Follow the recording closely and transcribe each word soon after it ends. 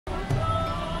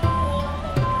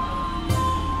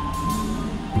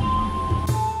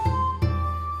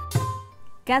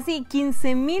casi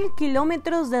 15.000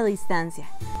 kilómetros de distancia,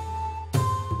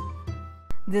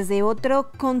 desde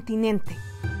otro continente,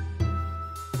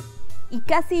 y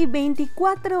casi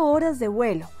 24 horas de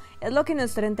vuelo, es lo que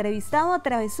nuestro entrevistado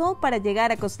atravesó para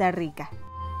llegar a Costa Rica.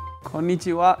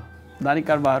 Konnichiwa, Dani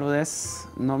Carvajal desu,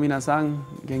 no minasan,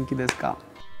 genki desu ka.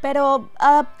 Pero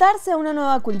adaptarse a una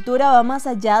nueva cultura va más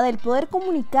allá del poder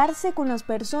comunicarse con las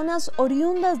personas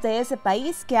oriundas de ese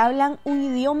país que hablan un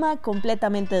idioma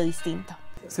completamente distinto.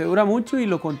 Se dura mucho y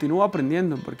lo continúo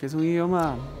aprendiendo porque es un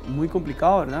idioma muy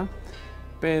complicado, ¿verdad?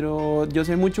 Pero yo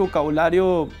sé mucho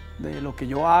vocabulario de lo que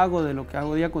yo hago, de lo que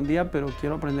hago día con día, pero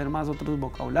quiero aprender más otros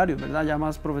vocabularios, ¿verdad? Ya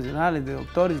más profesionales, de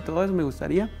doctores y todo eso me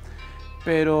gustaría.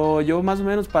 Pero yo más o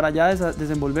menos para ya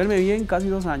desenvolverme bien, casi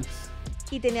 2 años.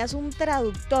 Y tenías un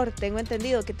traductor, tengo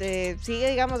entendido, que te sigue,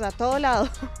 digamos, a todo lado.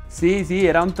 Sí,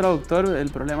 era un traductor. El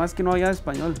problema es que no había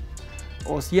español.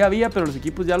 O sí había, pero los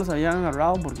equipos ya los habían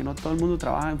agarrado porque no todo el mundo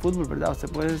trabaja en fútbol, ¿verdad? Usted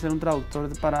puede ser un traductor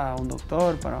para un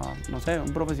doctor, para, no sé,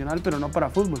 un profesional, pero no para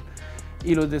fútbol.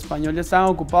 Y los de español ya estaban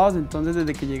ocupados, entonces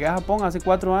desde que llegué a Japón hace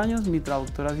 4 años, mi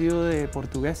traductor ha sido de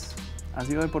portugués.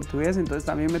 Entonces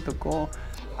también me tocó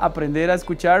aprender a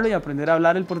escucharlo y aprender a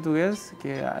hablar el portugués,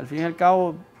 que al fin y al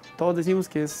cabo todos decimos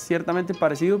que es ciertamente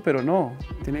parecido, pero no,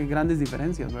 tiene grandes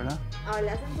diferencias, ¿verdad?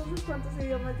 ¿Hablas entonces cuántos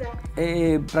idiomas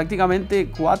ya?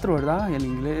 Prácticamente 4, ¿verdad? Y el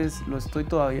inglés lo estoy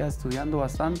todavía estudiando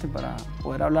bastante para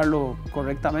poder hablarlo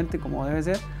correctamente como debe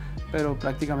ser, pero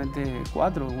prácticamente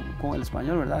 4 con el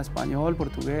español, ¿verdad? Español,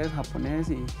 portugués, japonés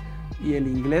y el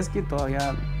inglés, que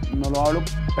todavía no lo hablo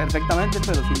perfectamente,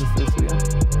 pero sí lo estoy estudiando.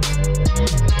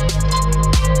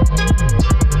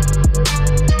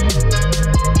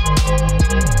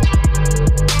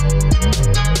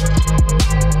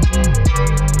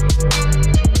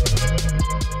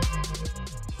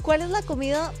 ¿Cuál es la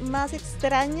comida más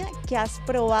extraña que has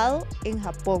probado en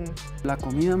Japón? La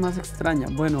comida más extraña,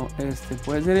 bueno,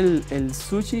 puede ser el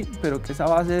sushi, pero que es a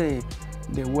base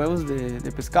de huevos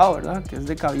de pescado, ¿verdad? Que es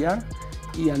de caviar,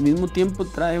 y al mismo tiempo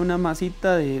trae una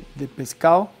masita de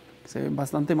pescado, que se ve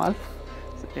bastante mal,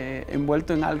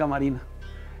 envuelto en alga marina.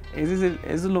 Eso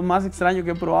es lo más extraño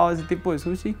que he probado, ese tipo de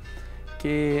sushi,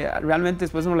 que realmente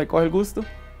después uno le coge el gusto,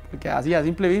 porque así a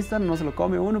simple vista no se lo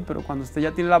come uno, pero cuando usted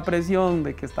ya tiene la presión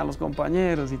de que están los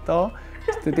compañeros y todo,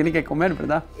 usted tiene que comer,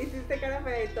 ¿verdad? ¿Hiciste cara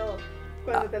fea y todo?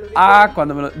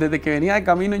 Desde que venía de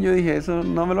camino yo dije, eso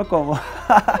no me lo como.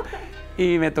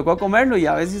 Y me tocó comerlo, y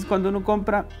a veces cuando uno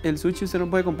compra el sushi usted no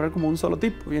puede comprar como un solo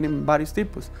tipo, vienen varios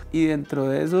tipos. Y dentro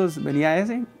de esos venía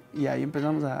ese, y ahí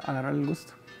empezamos a agarrar el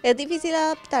gusto. ¿Es difícil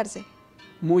adaptarse?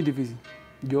 Muy difícil.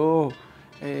 Yo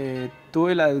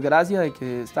tuve la desgracia de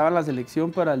que estaba en la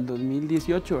selección para el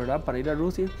 2018, ¿verdad? Para ir a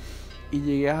Rusia, y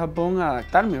llegué a Japón a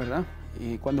adaptarme, ¿verdad?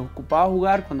 Y cuando ocupaba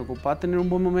jugar, cuando ocupaba tener un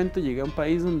buen momento, llegué a un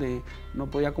país donde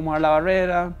no podía acomodar la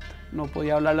barrera, no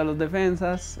podía hablarle a los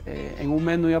defensas, en un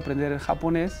mes no iba a aprender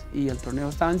japonés, y el torneo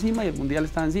estaba encima y el mundial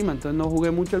estaba encima, entonces no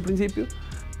jugué mucho al principio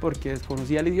porque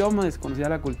desconocía el idioma, desconocía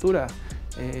la cultura.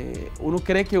 Uno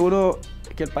cree que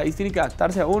el país tiene que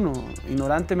adaptarse a uno,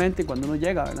 ignorantemente cuando uno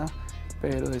llega, ¿verdad?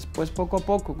 Pero después, poco a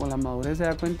poco, con la madurez se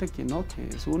da cuenta que no, que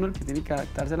es uno el que tiene que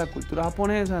adaptarse a la cultura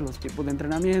japonesa, a los tiempos de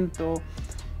entrenamiento,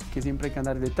 que siempre hay que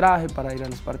andar de traje para ir a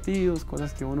los partidos,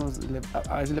 cosas que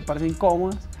a veces le parecen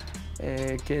incómodas,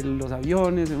 que los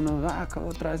aviones, uno, acabo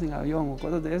otra vez en avión o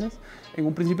cosas de esas. En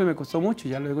un principio me costó mucho,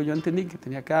 ya luego yo entendí que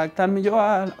tenía que adaptarme yo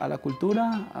a la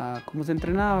cultura, a cómo se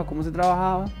entrenaba, cómo se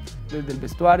trabajaba, desde el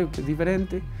vestuario, que es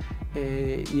diferente.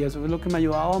 Y eso es lo que me ha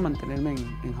ayudado a mantenerme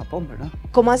en Japón, ¿verdad?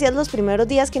 ¿Cómo hacías los primeros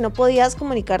días que no podías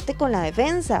comunicarte con la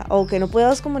defensa o que no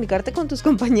podías comunicarte con tus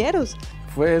compañeros?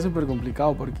 Fue súper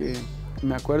complicado porque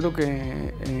me acuerdo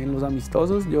que en los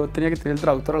amistosos yo tenía que tener el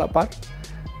traductor a la par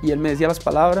y él me decía las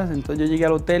palabras, entonces yo llegué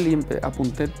al hotel y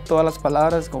apunté todas las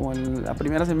palabras, como en la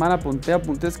primera semana apunté,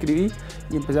 escribí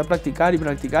y empecé a practicar y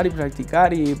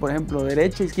por ejemplo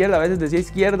derecha, izquierda, a veces decía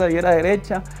izquierda y era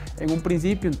derecha en un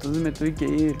principio, entonces me tuve que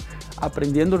ir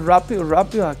aprendiendo rápido,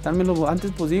 adaptarme lo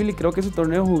antes posible, y creo que ese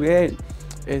torneo jugué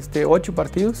 8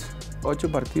 partidos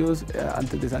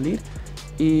antes de salir,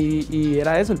 y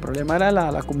era eso, el problema era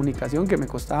la comunicación, que me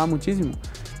costaba muchísimo.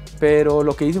 Pero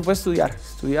lo que hice fue estudiar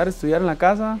en la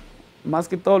casa, más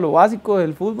que todo lo básico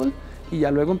del fútbol, y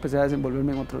ya luego empecé a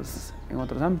desenvolverme en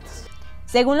otros ámbitos.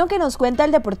 Según lo que nos cuenta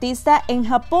el deportista, en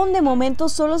Japón de momento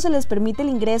solo se les permite el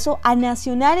ingreso a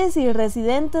nacionales y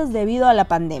residentes debido a la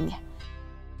pandemia.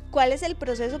 ¿Cuál es el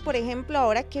proceso, por ejemplo,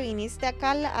 ahora que viniste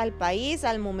acá al país,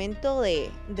 al momento de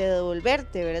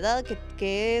devolverte, ¿verdad?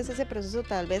 ¿Qué es ese proceso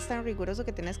tal vez tan riguroso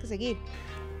que tenés que seguir?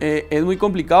 Es muy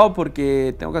complicado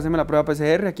porque tengo que hacerme la prueba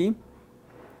PCR aquí,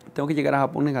 tengo que llegar a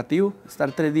Japón negativo,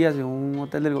 estar 3 días en un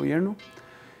hotel del gobierno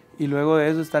y luego de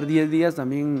eso estar 10 días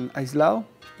también aislado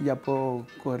y ya puedo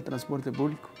coger transporte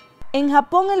público. En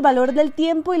Japón el valor del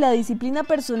tiempo y la disciplina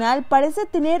personal parece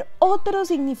tener otro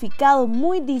significado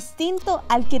muy distinto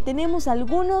al que tenemos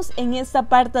algunos en esta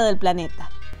parte del planeta.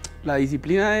 La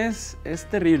disciplina es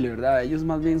terrible, ¿verdad? Ellos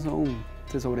más bien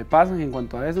se sobrepasan en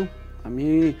cuanto a eso. A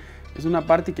mí es una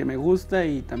parte que me gusta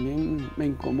y también me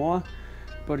incomoda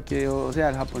porque, o sea,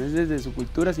 el japonés desde su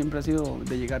cultura siempre ha sido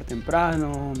de llegar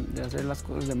temprano, de hacer las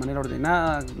cosas de manera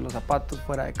ordenada, los zapatos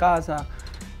fuera de casa,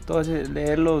 todo ese,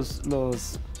 leer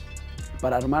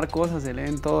para armar cosas, se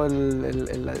leen todo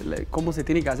cómo se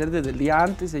tiene que hacer desde el día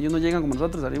antes. Ellos no llegan como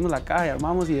nosotros, abrimos la caja y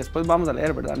armamos y después vamos a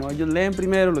leer, ¿verdad? No, ellos leen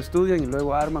primero, lo estudian y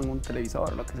luego arman un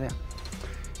televisor, lo que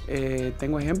sea.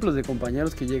 Tengo ejemplos de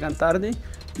compañeros que llegan tarde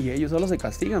y ellos solo se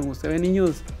castigan. Usted ve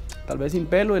niños tal vez sin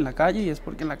pelo en la calle y es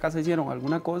porque en la casa hicieron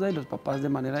alguna cosa y los papás de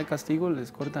manera de castigo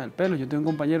les cortan el pelo. Yo tengo un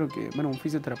compañero que, bueno, un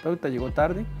fisioterapeuta, llegó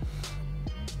tarde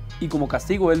y como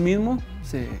castigo él mismo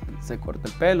se corta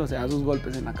el pelo, se da sus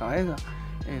golpes en la cabeza.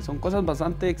 Son cosas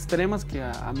bastante extremas que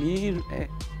a mí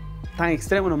tan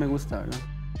extremo no me gusta, ¿verdad?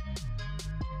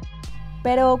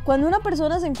 Pero cuando una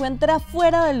persona se encuentra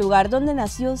fuera del lugar donde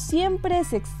nació, siempre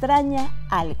se extraña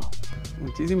algo.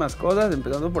 Muchísimas cosas,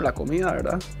 empezando por la comida,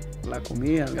 ¿verdad? La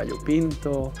comida, el gallo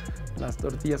pinto, las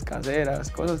tortillas caseras,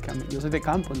 cosas que yo soy de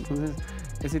campo, entonces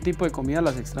ese tipo de comida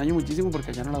las extraño muchísimo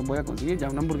porque allá no las voy a conseguir. Ya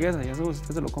una hamburguesa, y eso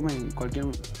usted se lo come en cualquier,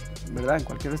 ¿verdad? En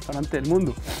cualquier restaurante del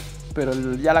mundo. Pero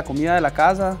ya la comida de la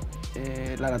casa,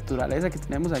 la naturaleza que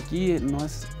tenemos aquí,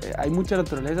 hay mucha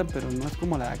naturaleza, pero no es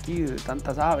como la de aquí, de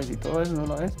tantas aves y todo eso, no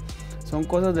lo es. Son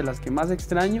cosas de las que más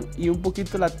extraño y un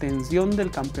poquito la tensión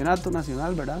del campeonato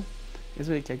nacional, ¿verdad?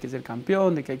 Eso de que hay que ser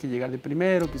campeón, de que hay que llegar de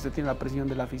primero, que usted tiene la presión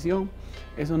de la afición,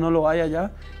 eso no lo hay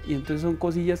allá y entonces son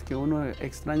cosillas que uno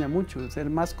extraña mucho, ser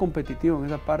más competitivo en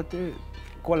esa parte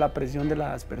con la presión de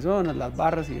las personas, las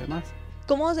barras y demás.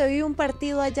 ¿Cómo se vive un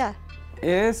partido allá?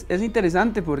 Es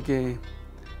interesante porque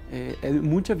hay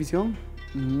mucha afición,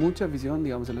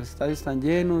 digamos, los estadios están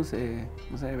llenos,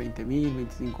 no sé, 20,000,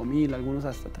 25,000, algunos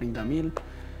hasta 30,000,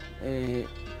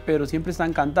 pero siempre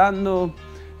están cantando.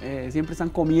 Siempre están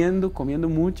comiendo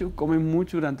mucho, comen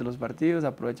mucho durante los partidos,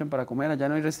 aprovechan para comer, allá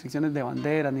no hay restricciones de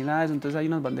banderas ni nada de eso, entonces hay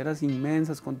unas banderas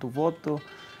inmensas con tu foto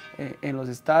en los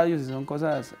estadios y son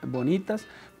cosas bonitas,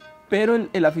 pero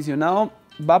el aficionado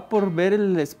va por ver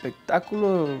el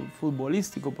espectáculo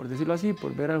futbolístico, por decirlo así,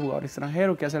 por ver al jugador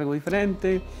extranjero que hace algo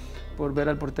diferente, por ver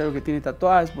al portero que tiene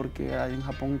tatuajes, porque en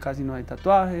Japón casi no hay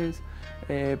tatuajes,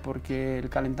 porque el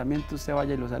calentamiento usted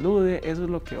vaya y lo salude, eso es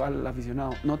lo que va al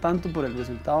aficionado, no tanto por el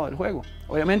resultado del juego.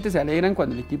 Obviamente se alegran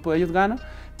cuando el equipo de ellos gana,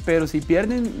 pero si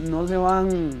pierden no se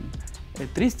van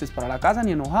tristes para la casa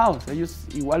ni enojados, ellos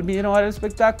igual vinieron a ver el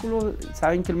espectáculo,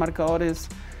 saben que el marcador es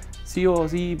sí o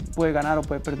sí, puede ganar o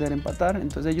puede perder, empatar,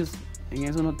 entonces ellos en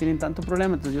eso no tienen tanto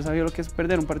problema. Entonces yo sabía lo que es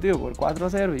perder un partido por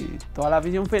 4-0 y toda la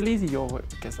afición feliz y yo,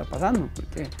 ¿qué está pasando?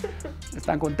 Porque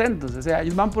están contentos, o sea,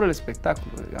 ellos van por el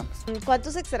espectáculo, digamos.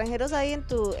 ¿Cuántos extranjeros hay en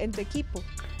tu equipo?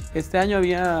 Este año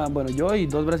había, bueno, yo y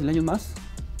 2 brasileños más,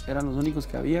 eran los únicos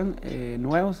que habían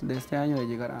nuevos de este año de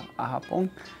llegar a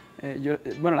Japón.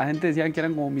 Bueno, la gente decía que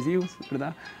eran como mis hijos,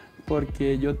 ¿verdad?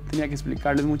 Porque yo tenía que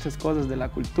explicarles muchas cosas de la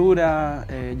cultura,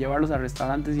 llevarlos a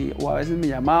restaurantes o a veces me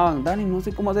llamaban, Dani, no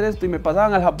sé cómo hacer esto, y me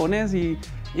pasaban al japonés y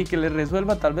que les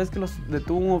resuelva, tal vez que los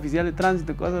detuvo un oficial de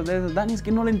tránsito, cosas de esas. Dani, es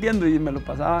que no lo entiendo, y me lo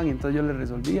pasaban y entonces yo les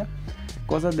resolvía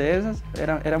cosas de esas.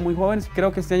 Eran muy jóvenes,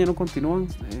 creo que este año no continúan,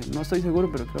 no estoy seguro,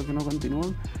 pero creo que no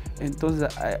continúan. Entonces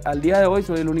al día de hoy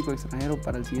soy el único extranjero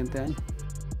para el siguiente año.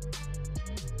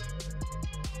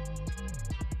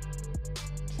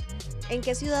 ¿En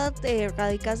qué ciudad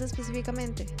radicas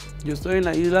específicamente? Yo estoy en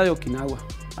la isla de Okinawa,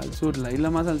 al sur, la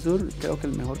isla más al sur. Creo que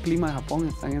el mejor clima de Japón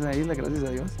está en esa isla, gracias a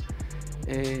Dios.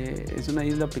 Es una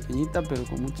isla pequeñita, pero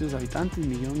con muchos habitantes,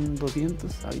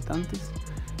 1.200.000 habitantes.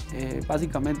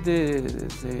 Básicamente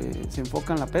se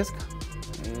enfoca en la pesca,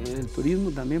 el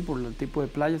turismo también por el tipo de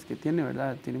playas que tiene,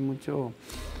 ¿verdad? Tiene mucho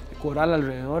coral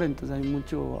alrededor, entonces hay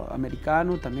mucho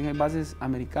americano, también hay bases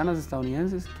americanas,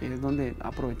 estadounidenses, que es donde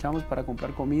aprovechamos para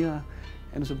comprar comida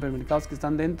en los supermercados que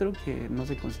están dentro, que no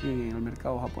se consiguen en el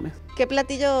mercado japonés. ¿Qué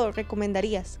platillo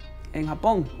recomendarías? En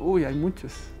Japón, hay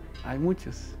muchos.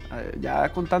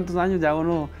 Ya con tantos años ya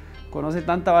uno conoce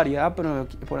tanta variedad, pero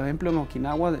por ejemplo en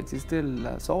Okinawa existe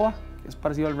la soba, que es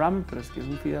parecido al ramen, pero es que es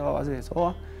un fideo a base de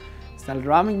soba. Está el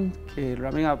ramen, que el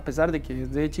ramen, a pesar de que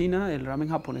es de China, el ramen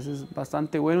japonés es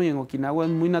bastante bueno y en Okinawa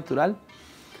es muy natural.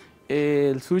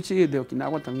 El sushi de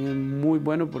Okinawa también es muy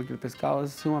bueno porque el pescado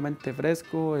es sumamente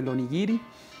fresco, el onigiri.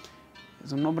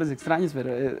 son nombres extraños,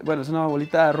 pero bueno, es una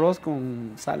bolita de arroz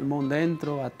con salmón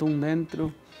dentro, atún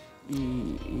dentro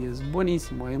y es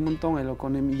buenísimo. Hay un montón, el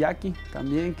okonomiyaki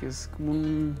también, que es como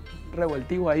un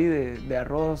revoltivo ahí de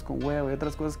arroz con huevo y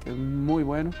otras cosas que es muy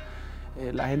bueno.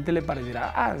 La gente le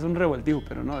parecerá, es un revoltivo,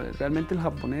 pero no, realmente el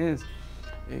japonés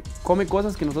come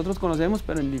cosas que nosotros conocemos,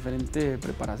 pero en diferente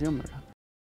preparación, ¿verdad?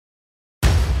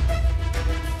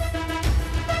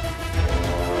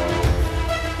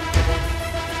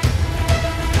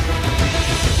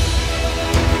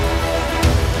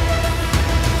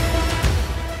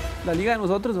 La liga de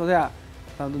nosotros, o sea,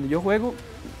 donde yo juego,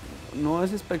 no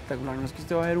es espectacular, no es que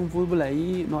usted va a ver un fútbol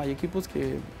ahí, no, hay equipos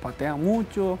que patean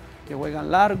mucho, que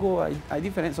juegan largo, hay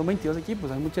diferentes, son 22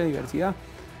 equipos, hay mucha diversidad,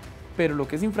 pero lo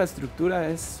que es infraestructura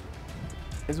es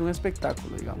un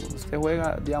espectáculo, digamos. Usted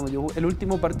juega, digamos, yo el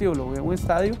último partido lo jugué en un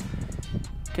estadio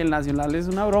que el Nacional es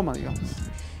una broma, digamos.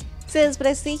 ¿Se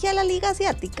desprestigia la liga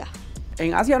asiática?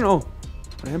 En Asia no.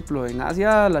 Por ejemplo, en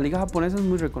Asia la liga japonesa es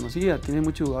muy reconocida, tiene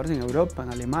muchos jugadores en Europa,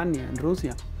 en Alemania, en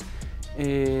Rusia.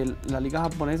 La liga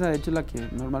japonesa de hecho es la que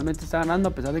normalmente está ganando,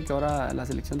 a pesar de que ahora la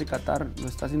selección de Qatar lo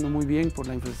está haciendo muy bien por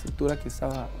la infraestructura que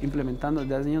estaba implementando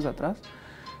desde hace años atrás.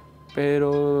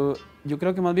 Pero yo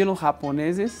creo que más bien los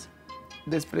japoneses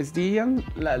desprestigian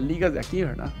las ligas de aquí,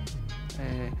 ¿verdad?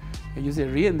 Ellos se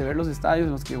ríen de ver los estadios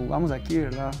en los que jugamos aquí,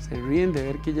 ¿verdad? Se ríen de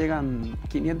ver que llegan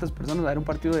 500 personas a ver un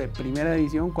partido de primera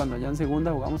división cuando allá en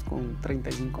segunda jugamos con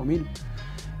 35,000.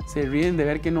 Se ríen de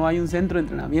ver que no hay un centro de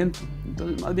entrenamiento.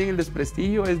 Entonces, más bien el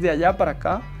desprestigio es de allá para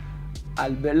acá.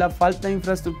 Al ver la falta de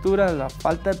infraestructura, la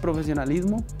falta de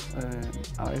profesionalismo,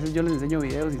 a veces yo les enseño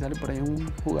videos y sale por ahí un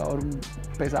jugador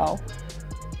pesado,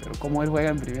 pero cómo él juega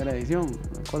en primera división,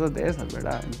 cosas de esas,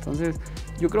 ¿verdad? Entonces,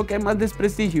 yo creo que hay más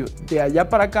desprestigio de allá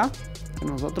para acá, que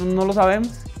nosotros no lo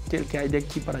sabemos, que el que hay de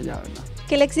aquí para allá, ¿verdad?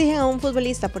 ¿Qué le exigen a un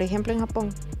futbolista, por ejemplo, en Japón?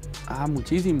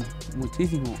 Muchísimo,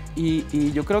 muchísimo.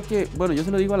 Y yo creo que, bueno, yo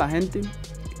se lo digo a la gente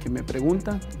que me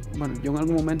pregunta, bueno, yo en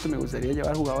algún momento me gustaría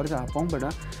llevar jugadores a Japón,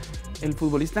 ¿verdad? El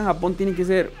futbolista en Japón tiene que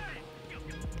ser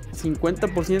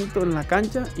 50% en la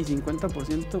cancha y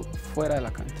 50% fuera de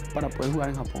la cancha para poder jugar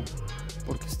en Japón.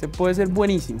 Porque usted puede ser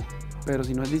buenísimo, pero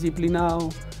si no es disciplinado,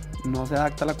 no se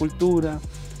adapta a la cultura,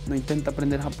 no intenta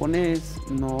aprender japonés,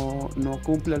 no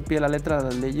cumple al pie de la letra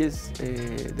las leyes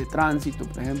de tránsito,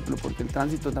 por ejemplo, porque el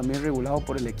tránsito también es regulado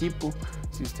por el equipo.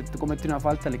 Si usted comete una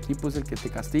falta, el equipo es el que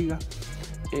te castiga.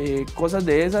 Cosas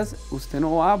de esas usted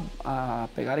no va a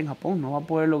pegar en Japón, no va a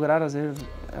poder lograr hacer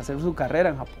su carrera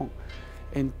en Japón.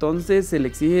 Entonces se le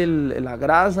exige la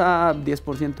grasa,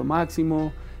 10%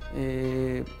 máximo,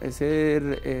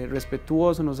 ser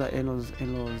respetuoso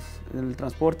en el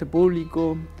transporte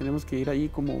público. Tenemos que ir ahí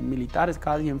como militares,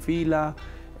 casi en fila,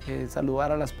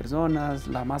 saludar a las personas,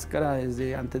 la máscara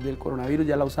desde antes del coronavirus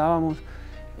ya la usábamos.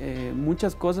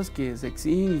 Muchas cosas que se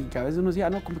exigen y que a veces uno decía,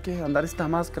 no, ¿cómo que andar esta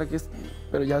máscara?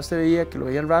 Pero ya usted veía que lo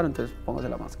veía raro, entonces póngase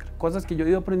la máscara. Cosas que yo he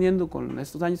ido aprendiendo con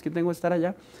estos años que tengo de estar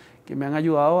allá, que me han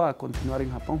ayudado a continuar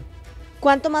en Japón.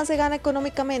 ¿Cuánto más se gana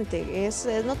económicamente? ¿Es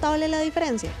notable la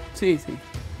diferencia? Sí,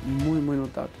 muy, muy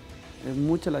notable. Es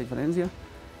mucha la diferencia.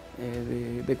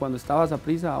 De cuando estaba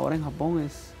Saprissa, ahora en Japón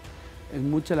es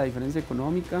mucha la diferencia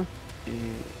económica.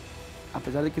 A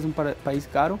pesar de que es un país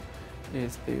caro,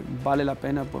 vale la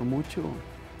pena por mucho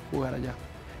jugar allá.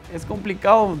 Es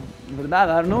complicado, ¿verdad?,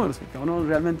 dar números, porque a uno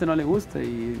realmente no le gusta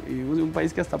y vivimos en un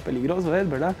país que hasta peligroso es,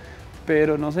 ¿verdad?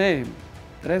 Pero no sé,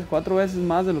 3, 4 veces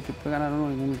más de lo que puede ganar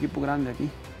uno en un equipo grande aquí.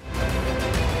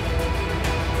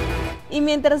 Y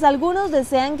mientras algunos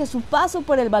desean que su paso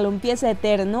por el balompié sea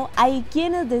eterno, hay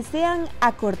quienes desean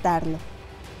acortarlo.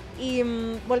 ¿Y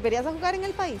volverías a jugar en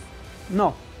el país?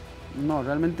 No,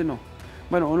 realmente no.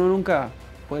 Bueno, uno nunca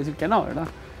puede decir que no, ¿verdad?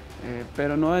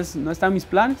 Pero no está en mis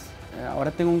planes.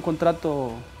 Ahora tengo un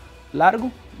contrato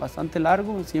largo, bastante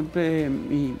largo. Siempre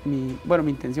mi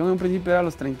intención en un principio era a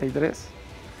los 33,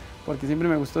 porque siempre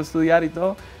me gustó estudiar y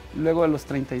todo. Luego de los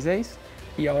 36,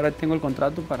 y ahora tengo el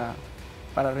contrato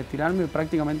para retirarme,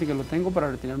 prácticamente que lo tengo para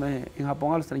retirarme en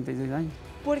Japón a los 36 años.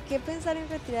 ¿Por qué pensar en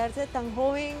retirarse tan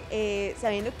joven,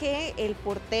 sabiendo que el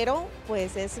portero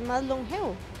pues es más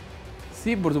longevo?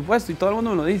 Sí, por supuesto, y todo el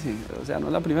mundo me lo dice. O sea, no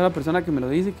es la primera persona que me lo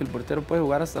dice, que el portero puede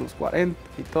jugar hasta los 40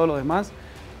 y todo lo demás.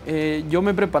 Yo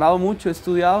me he preparado mucho, he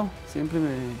estudiado,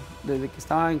 desde que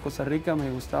estaba en Costa Rica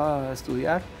me gustaba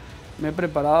estudiar. Me he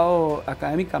preparado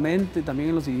académicamente, también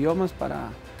en los idiomas,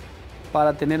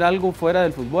 para tener algo fuera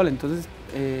del fútbol. Entonces,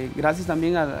 gracias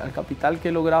también al capital que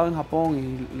he logrado en Japón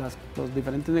y los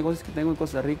diferentes negocios que tengo en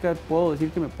Costa Rica, puedo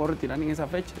decir que me puedo retirar en esa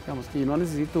fecha. Digamos que yo no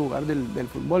necesito jugar del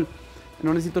fútbol,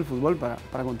 no necesito el fútbol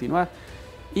para continuar.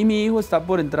 Y mi hijo está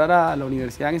por entrar a la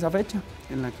universidad en esa fecha,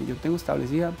 en la que yo tengo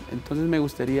establecida. Entonces me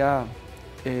gustaría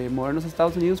movernos a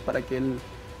Estados Unidos para que él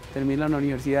termine la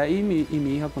universidad y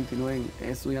mi hija continúe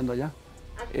estudiando allá.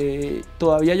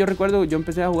 Todavía yo recuerdo, yo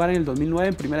empecé a jugar en el 2009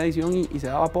 en primera edición y se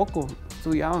daba poco,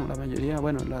 estudiaban la mayoría,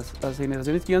 bueno, las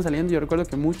generaciones que iban saliendo, yo recuerdo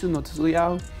que muchos no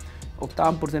estudiaban,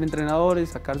 optaban por ser entrenadores,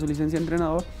 sacar su licencia de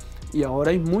entrenador, y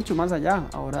ahora hay mucho más allá.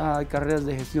 Ahora hay carreras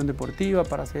de gestión deportiva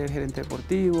para ser gerente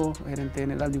deportivo, gerente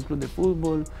general de un club de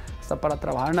fútbol, hasta para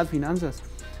trabajar en las finanzas.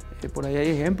 Por ahí hay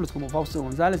ejemplos como Fausto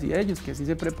González y ellos que sí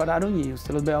se prepararon y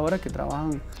usted los ve ahora que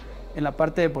trabajan en la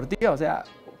parte deportiva. O sea,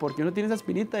 porque uno tiene esa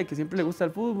espinita de que siempre le gusta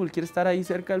el fútbol, quiere estar ahí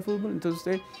cerca del fútbol, entonces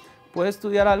usted puede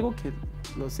estudiar algo que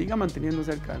lo siga manteniendo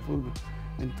cerca del fútbol.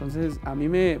 Entonces a mí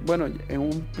bueno, en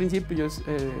un principio yo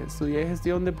estudié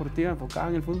gestión deportiva enfocada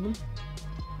en el fútbol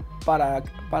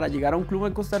para llegar a un club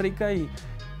en Costa Rica y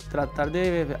tratar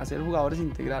de hacer jugadores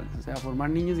integrales, o sea, formar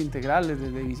niños integrales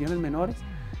desde divisiones menores.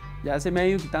 Ya se me ha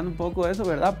ido quitando un poco eso,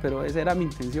 ¿verdad? Pero esa era mi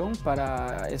intención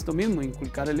para esto mismo,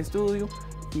 inculcar el estudio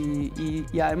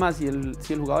y además si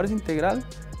el jugador es integral,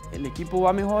 el equipo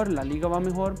va mejor, la liga va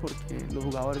mejor porque los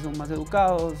jugadores son más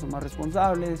educados, son más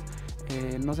responsables,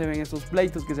 no se ven esos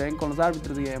pleitos que se ven con los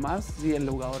árbitros y demás si el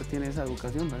jugador tiene esa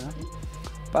educación, ¿verdad?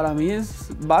 Para mí es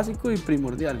básico y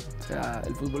primordial, o sea,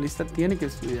 el futbolista tiene que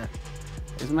estudiar.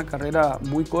 Es una carrera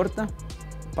muy corta,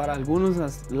 para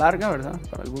algunos larga, ¿verdad?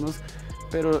 Para algunos,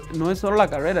 pero no es solo la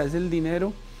carrera, es el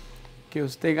dinero que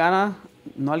usted gana,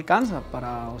 no alcanza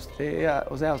para usted,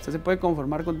 o sea, usted se puede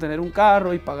conformar con tener un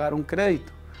carro y pagar un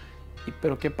crédito.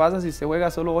 Pero ¿qué pasa si usted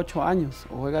juega solo 8 años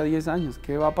o juega 10 años?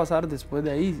 ¿Qué va a pasar después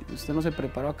de ahí? Usted no se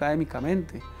preparó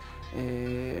académicamente,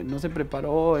 no se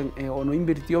preparó o no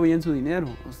invirtió bien su dinero.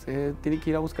 Usted tiene que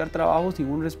ir a buscar trabajo sin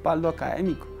un respaldo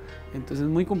académico. Entonces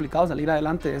es muy complicado salir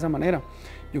adelante de esa manera.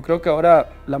 Yo creo que ahora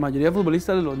la mayoría de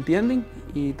futbolistas lo entienden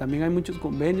y también hay muchos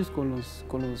convenios con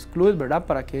los clubes, ¿verdad?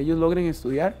 Para que ellos logren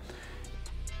estudiar.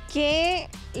 ¿Qué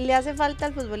le hace falta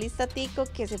al futbolista tico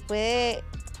que se puede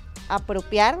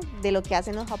apropiar de lo que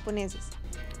hacen los japoneses?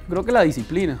 Creo que la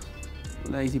disciplina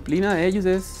de ellos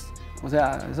es, o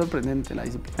sea, es sorprendente la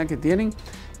disciplina que tienen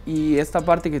y esta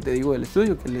parte que te digo del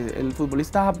estudio, que el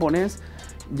futbolista japonés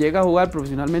llega a jugar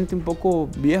profesionalmente un poco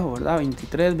viejo, ¿verdad?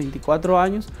 23, 24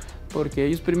 años, porque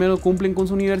ellos primero cumplen con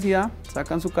su universidad,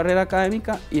 sacan su carrera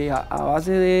académica y a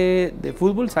base de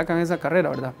fútbol sacan esa carrera,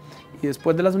 ¿verdad? Y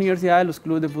después de las universidades, los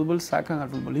clubes de fútbol sacan al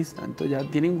futbolista. Entonces ya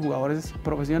tienen jugadores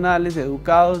profesionales,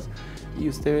 educados, y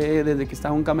usted ve desde que está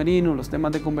en un camerino, los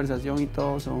temas de conversación y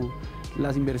todo son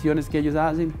las inversiones que ellos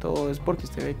hacen, todo es porque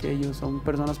usted ve que ellos son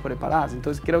personas preparadas.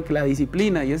 Entonces creo que la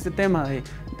disciplina y este tema de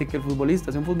que el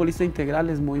futbolista sea un futbolista integral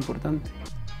es muy importante.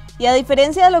 Y a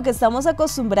diferencia de lo que estamos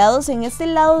acostumbrados en este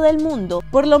lado del mundo,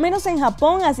 por lo menos en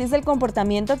Japón así es el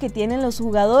comportamiento que tienen los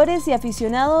jugadores y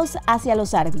aficionados hacia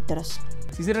los árbitros.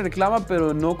 Sí se reclama,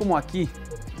 pero no como aquí.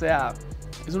 O sea,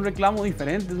 es un reclamo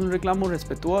diferente, es un reclamo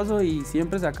respetuoso y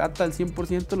siempre se acata al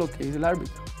 100% lo que dice el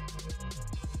árbitro.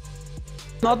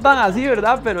 No tan así,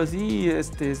 ¿verdad? Pero sí,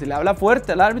 se le habla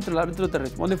fuerte al árbitro, el árbitro te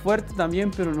responde fuerte también,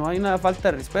 pero no hay una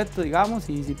falta de respeto, digamos,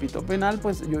 y si pitó penal,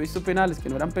 pues yo he visto penales que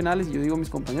no eran penales y yo digo a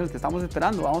mis compañeros que estamos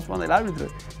esperando, vamos con el árbitro.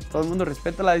 Todo el mundo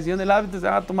respeta la decisión del árbitro, se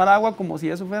van a tomar agua como si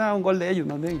eso fuera un gol de ellos,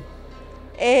 más bien.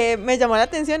 Me llamó la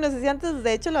atención, no sé si antes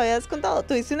de hecho lo habías contado,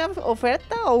 ¿tuviste una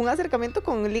oferta o un acercamiento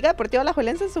con Liga Deportiva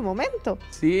Alajuelense en su momento?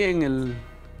 Sí,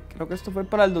 creo que esto fue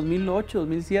para el 2008,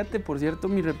 2007, por cierto,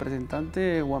 mi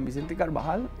representante Juan Vicente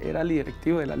Carvajal era el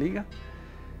directivo de la liga.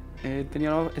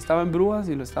 Estaba en Brujas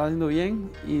y lo estaba haciendo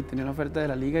bien y tenía una oferta de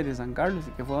la liga y de San Carlos,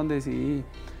 y que fue donde decidí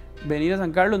venir a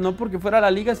San Carlos, no porque fuera la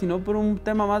liga, sino por un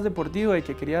tema más deportivo de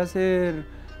que quería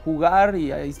jugar,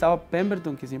 y ahí estaba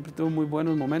Pemberton, que siempre tuvo muy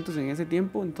buenos momentos en ese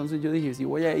tiempo. Entonces yo dije, si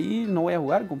voy ahí, no voy a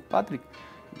jugar con Patrick.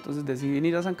 Entonces decidí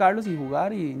venir a San Carlos y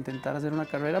jugar y intentar hacer una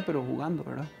carrera, pero jugando,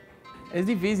 ¿verdad? Es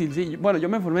difícil, sí. Bueno, yo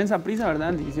me formé en Saprissa, ¿verdad?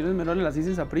 En divisiones menores las hice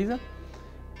en Saprissa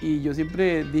y yo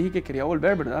siempre dije que quería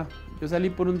volver, ¿verdad? Yo salí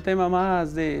por un tema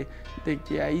más de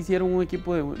que ahí hicieron un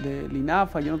equipo de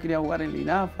Linafa, yo no quería jugar en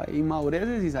Linafa, y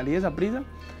madureces y salí de Saprissa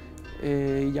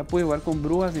y ya pude jugar con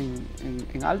Brujas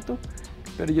en alto.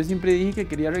 Pero yo siempre dije que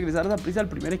quería regresar a Saprissa al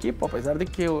primer equipo, a pesar de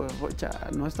que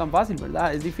no es tan fácil,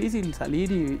 ¿verdad? Es difícil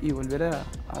salir y volver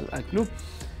al club.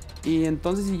 Y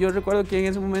entonces, si yo recuerdo que en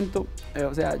ese momento,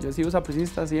 o sea, yo he sido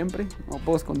sapricista siempre, no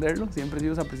puedo esconderlo, siempre he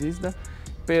sido sapricista,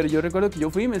 pero yo recuerdo que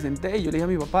yo fui y me senté y yo le dije a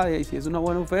mi papá, si es una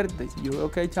buena oferta y si yo veo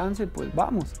que hay chance, pues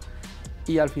vamos.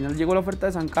 Y al final llegó la oferta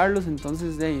de San Carlos,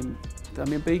 entonces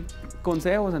también pedí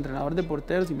consejos a entrenador de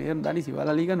porteros y me dijeron, Dani, si va a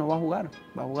la liga no va a jugar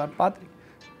Patrick.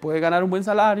 Puede ganar un buen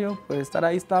salario, puede estar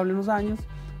ahí estable unos años,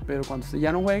 pero cuando usted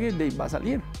ya no juegue, va a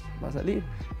salir, va a salir.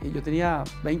 Y yo tenía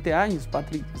 20 años,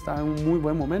 Patrick estaba en un muy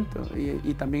buen momento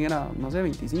y también era, no sé,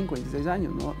 25, 26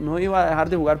 años, no iba a dejar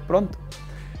de jugar pronto.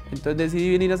 Entonces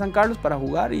decidí venir a San Carlos para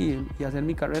jugar y hacer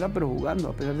mi carrera, pero jugando,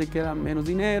 a pesar de que era menos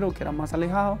dinero, que era más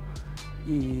alejado.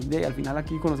 Y al final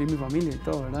aquí conocí mi familia y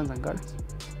todo, ¿verdad? En San Carlos.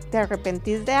 ¿Te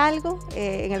arrepentís de algo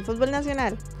en el fútbol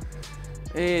nacional?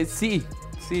 Sí,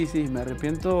 me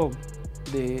arrepiento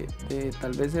de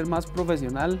tal vez ser más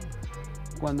profesional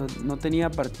cuando no tenía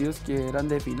partidos que eran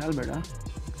de final, ¿verdad?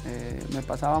 Me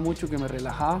pasaba mucho que me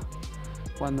relajaba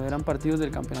cuando eran partidos del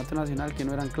campeonato nacional que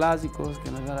no eran clásicos, que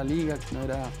no era la liga, que no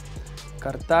era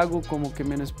Cartago, como que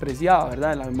menospreciaba,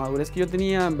 ¿verdad? La madurez que yo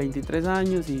tenía, 23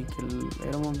 años y que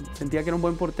sentía que era un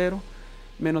buen portero,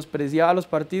 menospreciaba los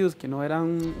partidos que no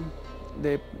eran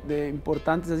de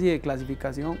importantes así de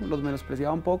clasificación, los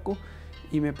menospreciaba un poco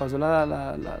y me pasó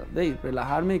de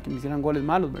relajarme y que me hicieran goles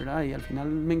malos, ¿verdad? Y al final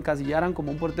me encasillaran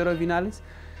como un portero de finales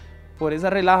por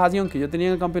esa relajación que yo tenía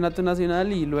en el campeonato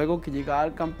nacional y luego que llegaba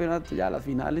al campeonato ya a las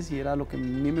finales y era lo que a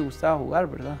mí me gustaba jugar,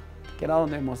 ¿verdad? Que era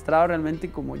donde demostraba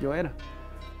realmente cómo yo era.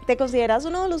 ¿Te consideras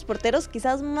uno de los porteros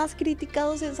quizás más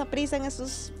criticados en Saprissa en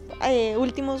estos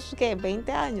últimos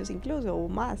 20 años incluso o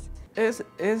más?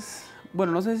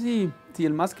 Bueno, no sé si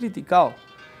el más criticado,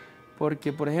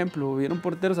 porque por ejemplo hubieron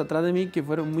porteros atrás de mí que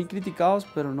fueron muy criticados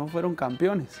pero no fueron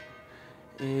campeones.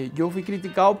 Yo fui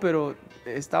criticado, pero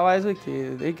estaba eso de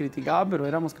que criticaba, pero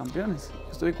éramos campeones.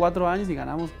 Yo estuve 4 años y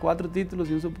ganamos 4 títulos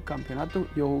y un subcampeonato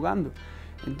yo jugando.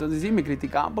 Entonces sí, me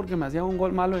criticaban porque me hacían un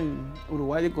gol malo en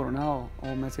Uruguay de Coronado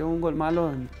o me hacían un gol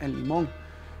malo en Limón.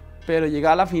 Pero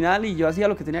llegaba a la final y yo hacía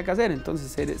lo que tenía que hacer.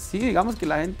 Entonces sí, digamos que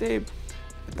la gente,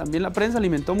 también la prensa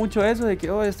alimentó mucho eso de que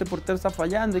este portero está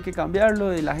fallando, hay que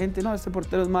cambiarlo. Y la gente, no, este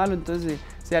portero es malo. Entonces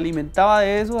se alimentaba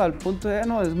de eso al punto de,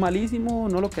 no, es malísimo,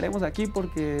 no lo queremos aquí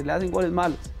porque le hacen goles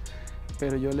malos.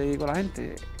 Pero yo le digo a la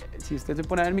gente, si usted se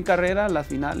pone a ver mi carrera, las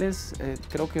finales,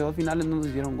 creo que 2 finales no nos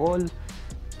hicieron gol.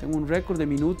 Tengo un récord de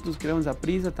minutos, creo, en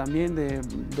Saprissa también, de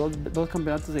dos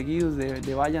campeonatos seguidos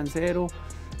de valla en cero,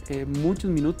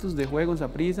 muchos minutos de juego en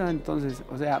Saprissa. Entonces,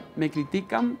 o sea, me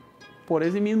critican por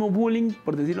ese mismo bullying,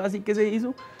 por decirlo así, que se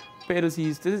hizo, pero si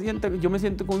usted se siente, yo me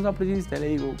siento con un saprissista y le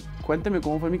digo, cuénteme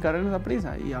cómo fue mi carrera en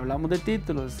Saprissa, y hablamos de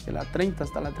títulos, de la 30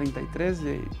 hasta la 33,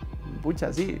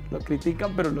 pucha, sí, lo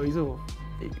critican, pero lo hizo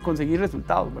conseguir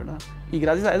resultados, ¿verdad? Y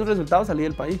gracias a esos resultados salí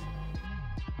del país.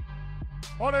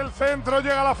 Por el centro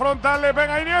llega a la frontal, le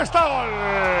pega Iniesta, gol.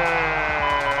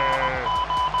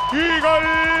 Y gol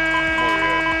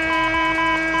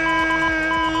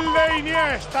de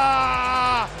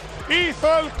Iniesta.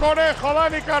 Hizo el conejo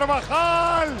Dani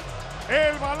Carvajal.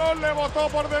 El balón le botó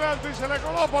por delante y se le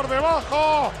coló por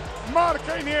debajo.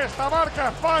 Marca Iniesta, marca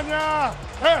España.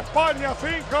 España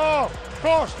 5,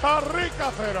 Costa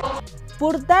Rica 0.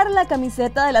 Portar la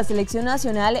camiseta de la selección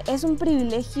nacional es un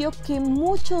privilegio que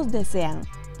muchos desean.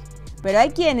 Pero hay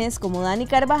quienes, como Dani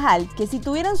Carvajal, que si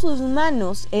tuvieran en sus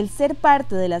manos el ser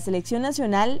parte de la selección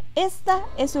nacional, esta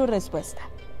es su respuesta.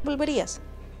 ¿Volverías?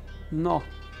 No,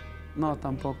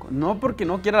 tampoco. No porque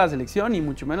no quiera la selección, ni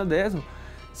mucho menos de eso,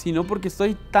 sino porque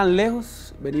estoy tan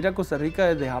lejos. Venir a Costa Rica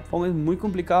desde Japón es muy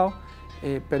complicado.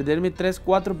 Perderme 3,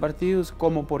 4 partidos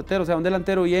como portero, o sea, un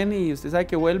delantero viene y usted sabe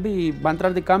que vuelve y va a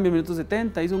entrar de cambio en minuto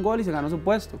 70, hizo un gol y se ganó su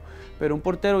puesto, pero un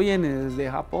portero viene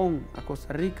desde Japón a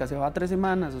Costa Rica, se va 3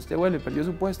 semanas, usted vuelve, perdió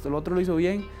su puesto, el otro lo hizo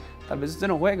bien, tal vez usted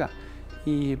no juega.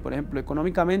 Y por ejemplo,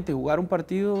 económicamente jugar un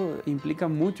partido implica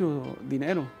mucho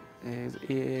dinero,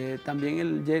 también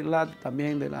el jet lag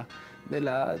también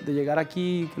de llegar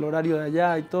aquí, el horario de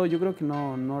allá y todo, yo creo que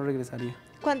no regresaría.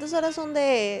 ¿Cuántas horas son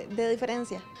de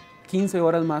diferencia? 15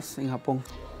 horas más en Japón.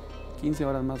 15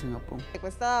 horas más en Japón. ¿Te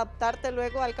cuesta adaptarte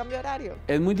luego al cambio horario?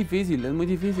 Es muy difícil, es muy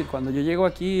difícil. Cuando yo llego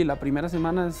aquí, la primera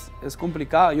semana es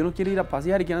complicado. Yo no quiero ir a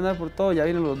pasear y quiero andar por todo. Ya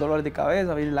vienen los dolores de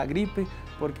cabeza, viene la gripe,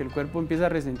 porque el cuerpo empieza a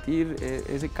resentir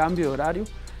ese cambio de horario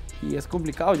y es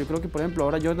complicado. Yo creo que, por ejemplo,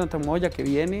 ahora Jonathan Moya que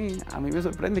viene, a mí me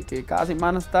sorprende que cada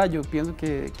semana está. Yo pienso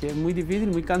que es muy difícil,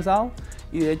 muy cansado.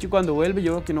 Y de hecho, cuando vuelve,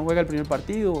 yo veo que no juega el primer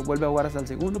partido, vuelve a jugar hasta el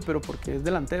segundo, pero porque es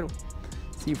delantero.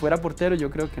 Si fuera portero, yo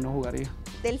creo que no jugaría.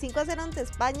 Del 5-0 ante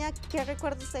España, ¿qué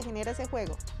recuerdos te genera ese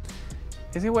juego?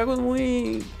 Ese juego es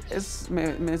muy...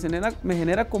 me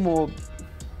genera como...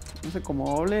 no sé,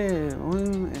 como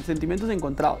sentimientos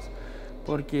encontrados.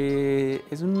 Porque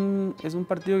es un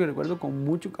partido que recuerdo con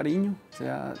mucho cariño. O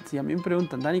sea, si a mí me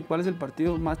preguntan, Dani, ¿cuál es el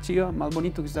partido más chiva, más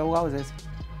bonito que usted ha jugado? Es ese.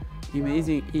 Y me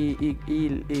dicen,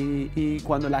 y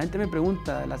cuando la gente me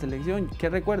pregunta de la selección, ¿qué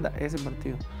recuerda? Ese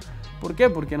partido. ¿Por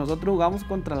qué? Porque nosotros jugamos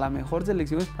contra la mejor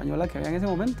selección española que había en ese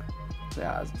momento. O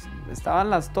sea, estaban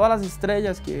todas las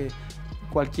estrellas que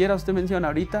cualquiera usted menciona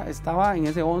ahorita estaba en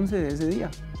ese 11 de ese día.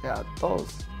 O sea,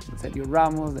 todos. Sergio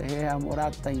Ramos, De Gea,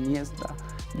 Morata, Iniesta,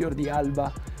 Jordi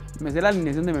Alba. Me sé la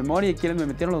alineación de memoria y quienes me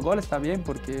metieron los goles también,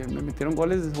 porque me metieron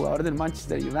goles de jugadores del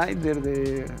Manchester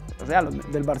United, o sea,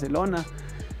 del Barcelona.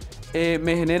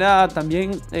 Me genera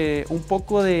también un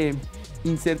poco de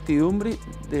incertidumbre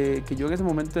de que yo en ese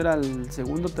momento era el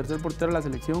segundo o tercer portero de la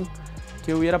selección.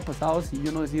 ¿Qué hubiera pasado si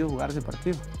yo no decido jugar ese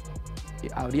partido?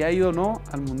 ¿Habría ido o no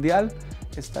al Mundial?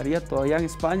 ¿Estaría todavía en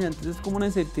España? Entonces es como una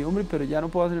incertidumbre, pero ya no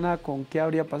puedo hacer nada con qué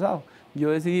habría pasado. Yo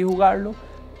decidí jugarlo,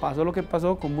 pasó lo que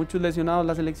pasó, con muchos lesionados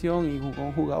la selección y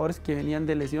con jugadores que venían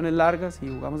de lesiones largas, y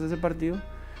jugamos ese partido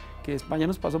que España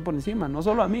nos pasó por encima, no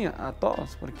solo a mí, a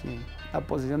todos, porque la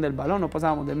posesión del balón, no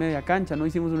pasábamos de media cancha, no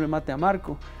hicimos un remate a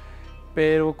marco,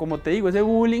 pero como te digo, ese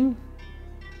bullying,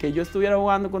 que yo estuviera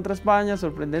jugando contra España,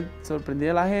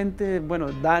 sorprendía a la gente. Bueno,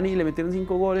 Dani, le metieron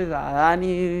 5 goles, a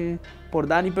Dani, por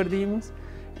Dani perdimos.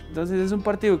 Entonces es un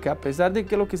partido que, a pesar de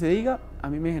que lo que se diga,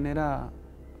 a mí me genera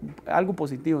algo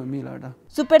positivo en mí, la verdad.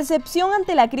 Su percepción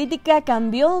ante la crítica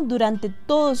cambió durante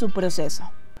todo su proceso.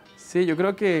 Sí, yo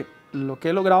creo que lo que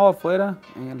he logrado afuera,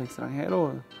 en el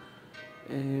extranjero,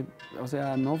 o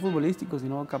sea, no futbolístico,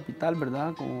 sino capital,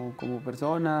 ¿verdad? Como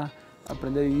persona,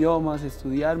 aprender idiomas,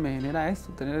 estudiar, me genera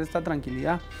esto, tener esta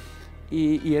tranquilidad.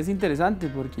 Y es interesante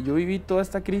porque yo viví toda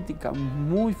esta crítica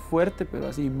muy fuerte, pero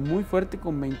así, muy fuerte,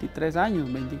 con 23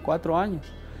 años, 24 años.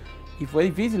 Y fue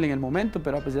difícil en el momento,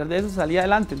 pero a pesar de eso salí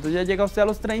adelante. Entonces ya llega usted a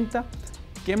los 30,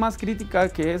 ¿qué más crítica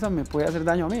que esa me puede hacer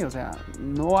daño a mí? O sea,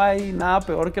 no hay nada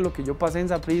peor que lo que yo pasé en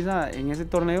Saprissa en ese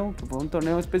torneo, que fue un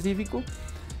torneo específico.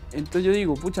 Entonces yo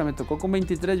digo, pucha, me tocó con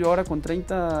 23, yo ahora con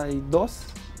 32,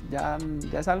 ya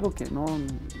es algo que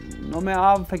no me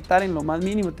va a afectar en lo más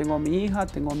mínimo. Tengo a mi hija,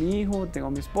 tengo a mi hijo, tengo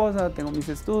a mi esposa, tengo mis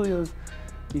estudios,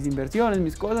 mis inversiones,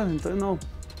 mis cosas, entonces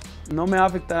no me va a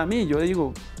afectar a mí. Yo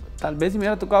digo, tal vez si me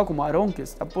hubiera tocado como Aarón, que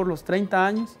está por los 30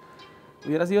 años,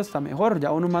 hubiera sido hasta mejor,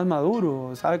 ya uno más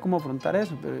maduro, sabe cómo afrontar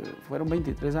eso, pero fueron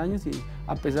 23 años y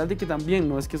a pesar de que también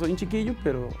no es que soy un chiquillo,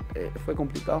 pero fue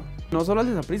complicado. No solo al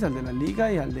de Saprissa, al de la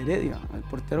Liga y al de Heredia, al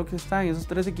portero que está en esos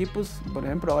 3 equipos, por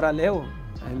ejemplo, ahora Leo.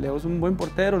 Leo es un buen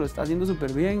portero, lo está haciendo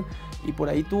súper bien y por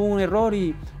ahí tuvo un error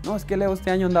y no, es que Leo este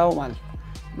año ha andado mal,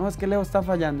 no, es que Leo está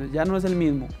fallando, ya no es el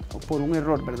mismo, o por un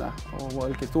error, ¿verdad? O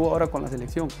el que estuvo ahora con la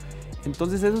selección.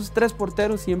 Entonces esos 3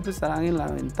 porteros siempre estarán en la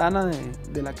ventana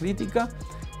de la crítica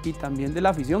y también de la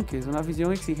afición, que es una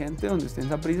afición exigente donde usted en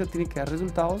Saprissa tiene que dar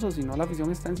resultados, o si no la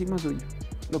afición está encima suyo.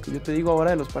 Lo que yo te digo ahora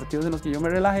de los partidos en los que yo me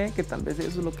relajé, que tal vez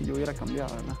eso es lo que yo hubiera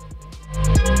cambiado, ¿verdad?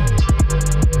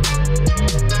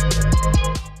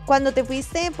 Cuando te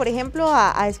fuiste, por ejemplo,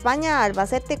 a España, a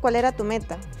Albacete, ¿cuál era tu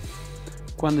meta?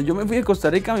 Cuando yo me fui de Costa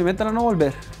Rica, mi meta era no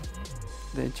volver.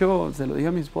 De hecho, se lo dije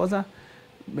a mi esposa,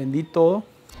 vendí todo,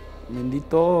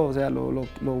 o sea,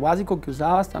 lo básico que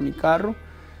usaba, hasta mi carro,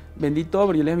 vendí todo,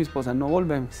 pero yo le dije a mi esposa, no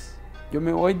volvemos. Yo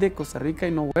me voy de Costa Rica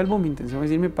y no vuelvo, mi intención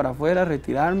es irme para afuera,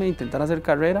 retirarme, intentar hacer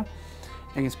carrera.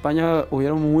 En España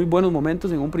hubieron muy buenos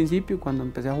momentos en un principio, cuando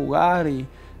empecé a jugar, y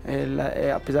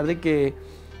a pesar de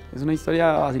que es una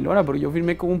historia vacilona, pero yo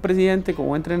firmé con un presidente,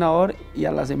 como entrenador, y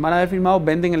a la semana de haber firmado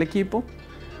venden el equipo,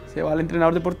 se va el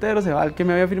entrenador de portero, se va el que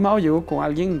me había firmado, llego con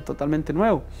alguien totalmente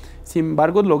nuevo. Sin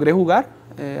embargo, logré jugar,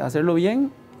 hacerlo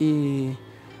bien, y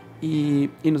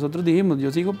nosotros dijimos,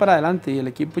 yo sigo para adelante, y el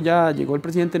equipo ya llegó el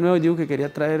presidente nuevo y dijo que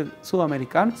quería traer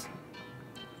sudamericanos.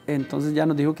 Entonces ya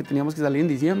nos dijo que teníamos que salir en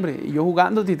diciembre, y yo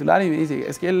jugando titular, y me dice,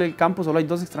 es que en el campo solo hay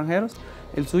 2 extranjeros,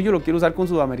 el suyo lo quiero usar con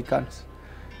sudamericanos.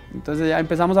 Entonces ya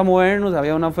empezamos a movernos,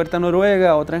 había una oferta en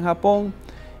Noruega, otra en Japón,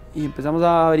 y empezamos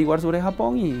a averiguar sobre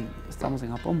Japón y estamos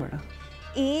en Japón, ¿verdad?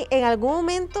 Y en algún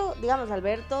momento, digamos, al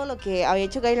ver todo lo que había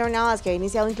hecho Keylor Navas, que había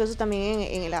iniciado incluso también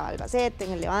en el Albacete,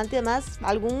 en el Levante y demás,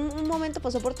 ¿algún momento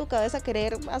pasó por tu cabeza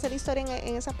querer hacer historia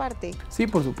en esa parte? Sí,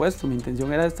 por supuesto, mi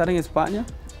intención era estar en España,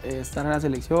 estar en la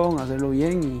selección, hacerlo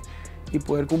bien y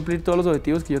poder cumplir todos los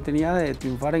objetivos que yo tenía de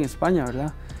triunfar en España,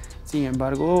 ¿verdad? Sin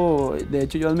embargo, de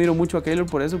hecho yo admiro mucho a Keylor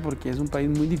por eso, porque es un país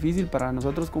muy difícil para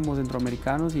nosotros como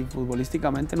centroamericanos y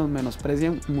futbolísticamente nos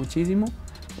menosprecian muchísimo,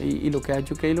 y lo que ha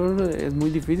hecho Keylor es muy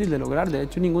difícil de lograr. De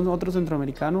hecho, ningún otro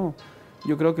centroamericano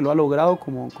yo creo que lo ha logrado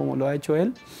como lo ha hecho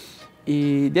él.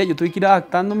 Y yo tuve que ir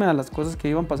adaptándome a las cosas que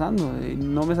iban pasando.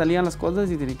 No me salían las cosas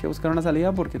y tenía que buscar una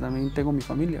salida porque también tengo mi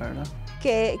familia, ¿verdad?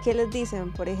 ¿Qué les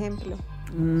dicen, por ejemplo?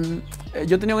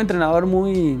 Yo tenía un entrenador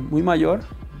muy mayor,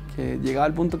 que llegaba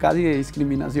al punto casi de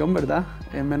discriminación, ¿verdad?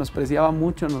 Menospreciaba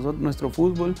mucho nuestro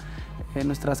fútbol,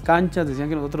 nuestras canchas, decían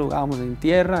que nosotros jugábamos en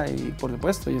tierra y por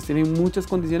supuesto ellos tienen muchas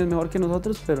condiciones mejor que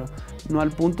nosotros, pero no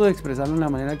al punto de expresarlo de la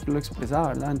manera que lo expresaba,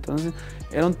 ¿verdad? Entonces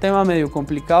era un tema medio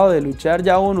complicado de luchar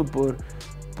ya uno por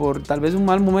tal vez un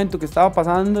mal momento que estaba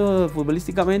pasando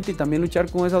futbolísticamente y también luchar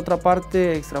con esa otra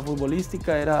parte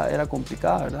extrafutbolística era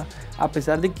complicada, ¿verdad? A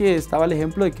pesar de que estaba el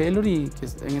ejemplo de Keylor y que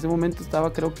en ese momento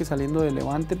estaba creo que saliendo de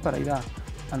Levante para ir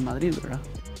al Madrid, ¿verdad?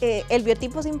 ¿El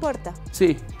biotipo se importa?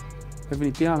 Sí,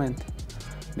 definitivamente.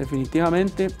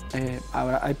 Definitivamente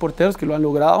hay porteros que lo han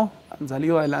logrado, han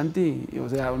salido adelante y o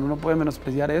sea, uno no puede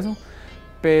menospreciar eso,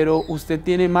 pero usted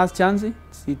tiene más chance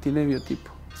si tiene el biotipo.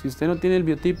 Si usted no tiene el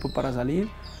biotipo para salir,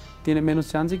 tiene menos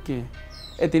chance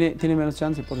tiene menos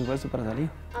chance, por supuesto, para salir.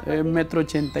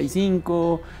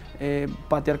 1,85 m,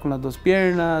 patear con las dos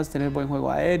piernas, tener buen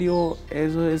juego aéreo,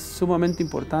 eso es sumamente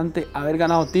importante. Haber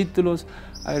ganado títulos,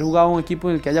 haber jugado en un equipo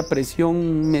en el que haya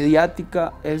presión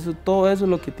mediática, todo eso es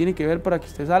lo que tiene que ver para que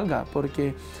usted salga.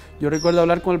 Porque yo recuerdo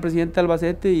hablar con el presidente de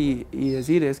Albacete y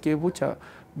decir, es que, pucha,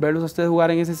 verlos a ustedes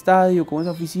jugar en ese estadio, con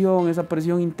esa afición, esa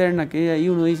presión interna que hay ahí,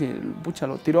 uno dice, pucha,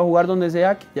 lo tiro a jugar donde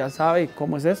sea, que ya sabe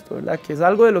cómo es esto, ¿verdad? Que es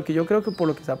algo de lo que yo creo que por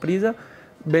lo que Saprissa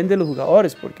vende los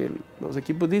jugadores, porque los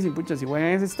equipos dicen, pucha, si juegan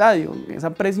en ese estadio, en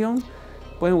esa presión,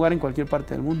 pueden jugar en cualquier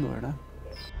parte del mundo, ¿verdad?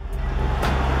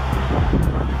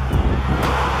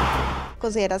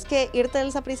 ¿Consideras que irte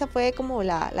del Saprissa fue como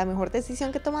la mejor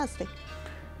decisión que tomaste?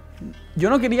 Yo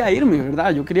no quería irme,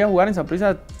 ¿verdad? Yo quería jugar en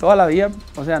Saprissa toda la vida,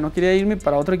 o sea, no quería irme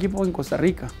para otro equipo en Costa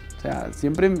Rica. O sea,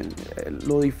 siempre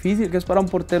lo difícil que es para un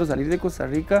portero salir de Costa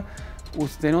Rica,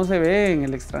 usted no se ve en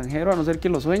el extranjero a no ser que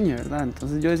lo sueñe, ¿verdad?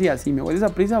 Entonces yo decía, si me voy de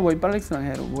Saprissa, voy para el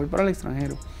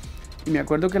extranjero. Y me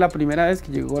acuerdo que la primera vez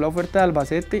que llegó la oferta de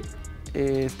Albacete,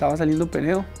 estaba saliendo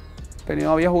Penedo. Penedo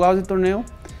había jugado ese torneo,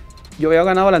 yo había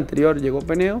ganado el anterior, llegó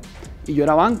Penedo y yo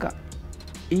era banca.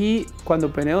 Y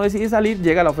cuando Penedo decide salir,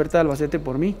 llega la oferta de Albacete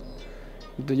por mí.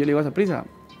 Entonces yo le digo a Saprissa,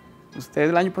 ustedes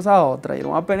el año pasado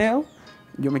trajeron a Penedo,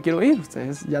 yo me quiero ir.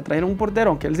 Ustedes ya trajeron un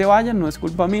portero, aunque él se vaya, no es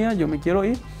culpa mía, yo me quiero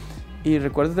ir. Y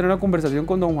recuerdo tener una conversación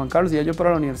con don Juan Carlos, iba yo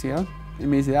para la universidad. Y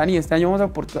me dice, Dani, este año vamos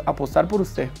a apostar por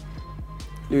usted.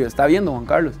 Le digo, está bien, don Juan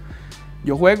Carlos.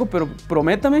 Yo juego, pero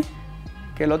prométame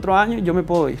que el otro año yo me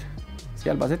puedo ir. Si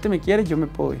Albacete me quiere, yo me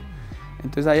puedo ir.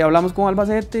 Entonces ahí hablamos con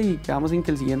Albacete y quedamos en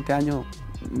que el siguiente año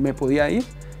me podía ir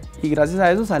y gracias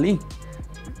a eso salí.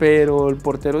 Pero el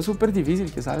portero es súper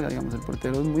difícil que salga, digamos, el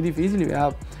portero es muy difícil. Y vea,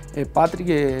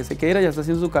 Patrick Sequeira ya está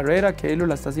haciendo su carrera, Keylor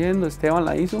la está haciendo, Esteban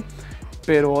la hizo,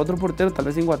 pero otro portero tal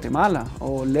vez en Guatemala,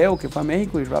 o Leo que fue a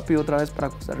México y rápido otra vez para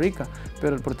Costa Rica,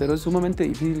 pero el portero es sumamente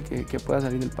difícil que pueda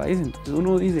salir del país. Entonces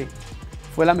uno dice,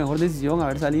 fue la mejor decisión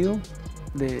haber salido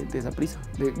de Saprissa,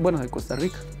 de Costa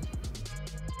Rica.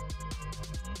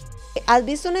 ¿Has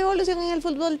visto una evolución en el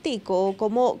fútbol tico?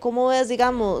 ¿Cómo ves,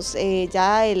 digamos,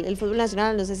 ya el fútbol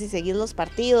nacional? No sé si seguís los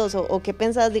partidos o qué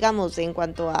pensás, digamos, en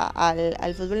cuanto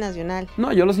al fútbol nacional.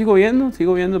 No, yo lo sigo viendo,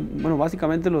 bueno,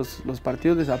 básicamente los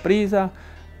partidos de Saprissa.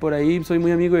 Por ahí soy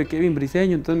muy amigo de Kevin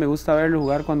Briseño, entonces me gusta verlo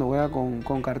jugar cuando juega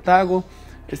con Cartago.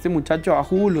 Este muchacho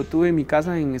Ajú lo tuve en mi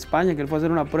casa en España, que él fue a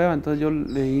hacer una prueba, entonces yo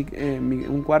le di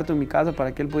un cuarto en mi casa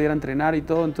para que él pudiera entrenar y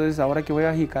todo. Entonces ahora que voy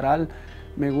a Jicaral,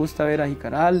 me gusta ver a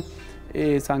Jicaral.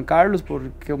 San Carlos,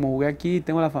 porque como jugué aquí,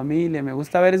 tengo la familia, me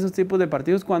gusta ver esos tipos de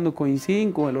partidos cuando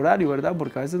coinciden con el horario, ¿verdad?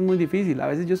 Porque a veces es muy difícil, a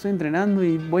veces yo estoy entrenando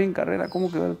y voy en carrera,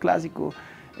 ¿cómo quedó el clásico?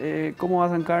 ¿Cómo va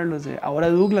San Carlos? Ahora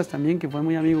Douglas también, que fue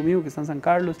muy amigo mío, que está en San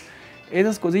Carlos.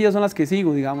 Esas cosillas son las que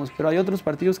sigo, digamos, pero hay otros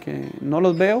partidos que no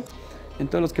los veo,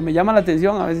 entonces los que me llaman la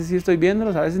atención, a veces sí estoy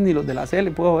viéndolos, a veces ni los de la C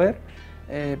le puedo ver,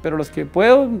 pero los que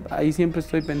puedo, ahí siempre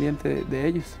estoy pendiente de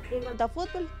ellos. ¿En cuanto a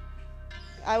fútbol?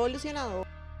 ¿Ha evolucionado?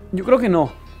 Yo creo que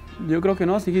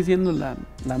no, sigue siendo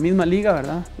la misma liga,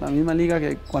 ¿verdad? La misma liga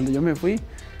que cuando yo me fui,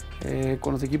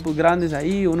 con los equipos grandes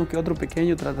ahí, uno que otro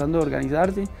pequeño tratando de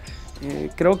organizarse.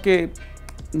 Creo que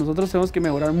nosotros tenemos que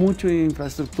mejorar mucho en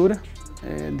infraestructura,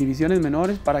 divisiones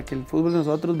menores, para que el fútbol de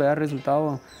nosotros vea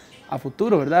resultado a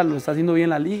futuro, ¿verdad? Lo está haciendo bien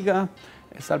la liga,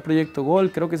 está el proyecto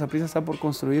Gol, creo que Saprissa está por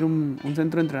construir un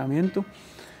centro de entrenamiento.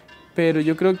 Pero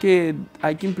yo creo que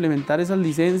hay que implementar esas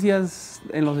licencias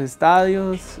en los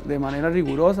estadios de manera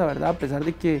rigurosa, ¿verdad? A pesar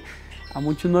de que a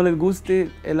muchos no les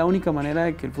guste, es la única manera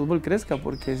de que el fútbol crezca,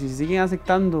 porque si siguen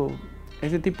aceptando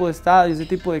ese tipo de estadios, ese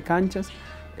tipo de canchas,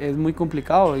 es muy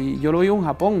complicado. Y yo lo vivo en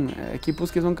Japón, equipos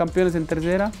que son campeones en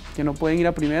tercera, que no pueden ir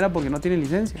a primera porque no tienen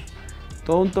licencia.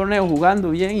 Todo un torneo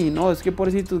jugando bien y no, es que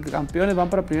pobrecitos campeones van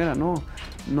para primera, no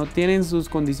tienen sus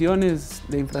condiciones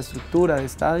de infraestructura, de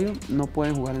estadio, no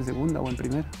pueden jugar en segunda o en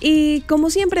primera. Y como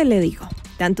siempre le digo,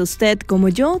 Tanto usted como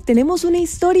yo tenemos una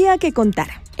historia que contar.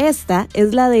 Esta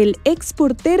es la del ex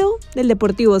portero del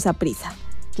Deportivo Saprissa,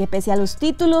 que pese a los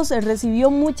títulos recibió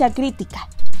mucha crítica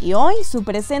y hoy su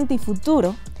presente y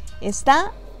futuro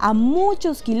está a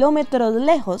muchos kilómetros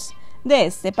lejos de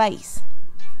este país.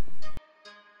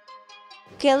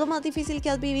 ¿Qué es lo más difícil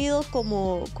que has vivido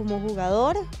como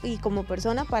jugador y como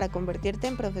persona para convertirte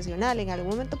en profesional? ¿En algún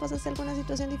momento pasaste alguna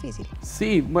situación difícil?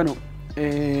 Sí, bueno,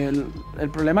 el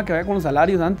problema que había con los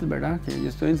salarios antes, ¿verdad? Que yo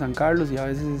estoy en San Carlos y a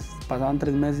veces pasaban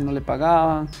 3 meses y no le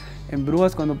pagaban. En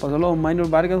Brujas, cuando pasó lo de Minor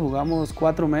Vargas, jugamos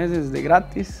 4 meses de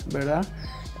gratis, ¿verdad?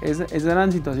 Esas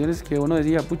eran situaciones que uno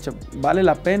decía, pucha, ¿vale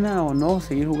la pena o no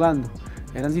seguir jugando?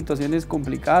 Eran situaciones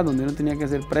complicadas donde uno tenía que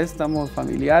hacer préstamos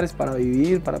familiares para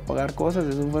vivir, para pagar cosas.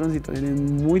 Esas fueron situaciones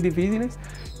muy difíciles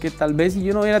que tal vez si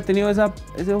yo no hubiera tenido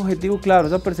ese objetivo claro,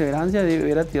 esa perseverancia,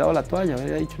 hubiera tirado la toalla,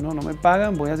 hubiera dicho no me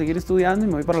pagan, voy a seguir estudiando y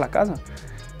me voy para la casa.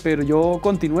 Pero yo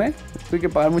continué, tuve que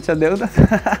pagar muchas deudas,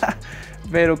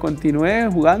 pero continué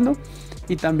jugando.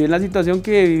 Y también la situación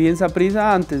que viví en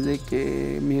Saprissa antes de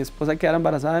que mi esposa quedara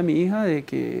embarazada de mi hija, de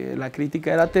que la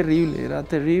crítica era terrible, era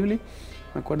terrible.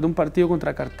 Me acuerdo un partido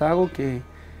contra Cartago que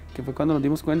fue cuando nos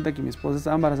dimos cuenta que mi esposa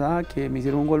estaba embarazada, que me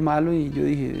hicieron un gol malo y yo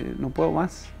dije, no puedo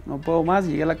más. Y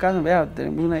llegué a la casa, vea,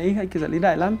 tenemos una hija, hay que salir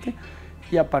adelante.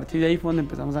 Y a partir de ahí fue donde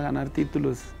empezamos a ganar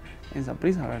títulos en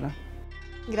Saprissa, ¿verdad?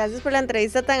 Gracias por la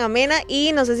entrevista tan amena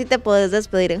y no sé si te puedes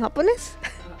despedir en japonés.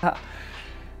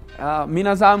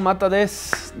 Minasan mata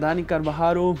desu, Dani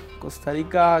Carvajal, Costa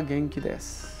Rica, genki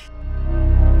desu.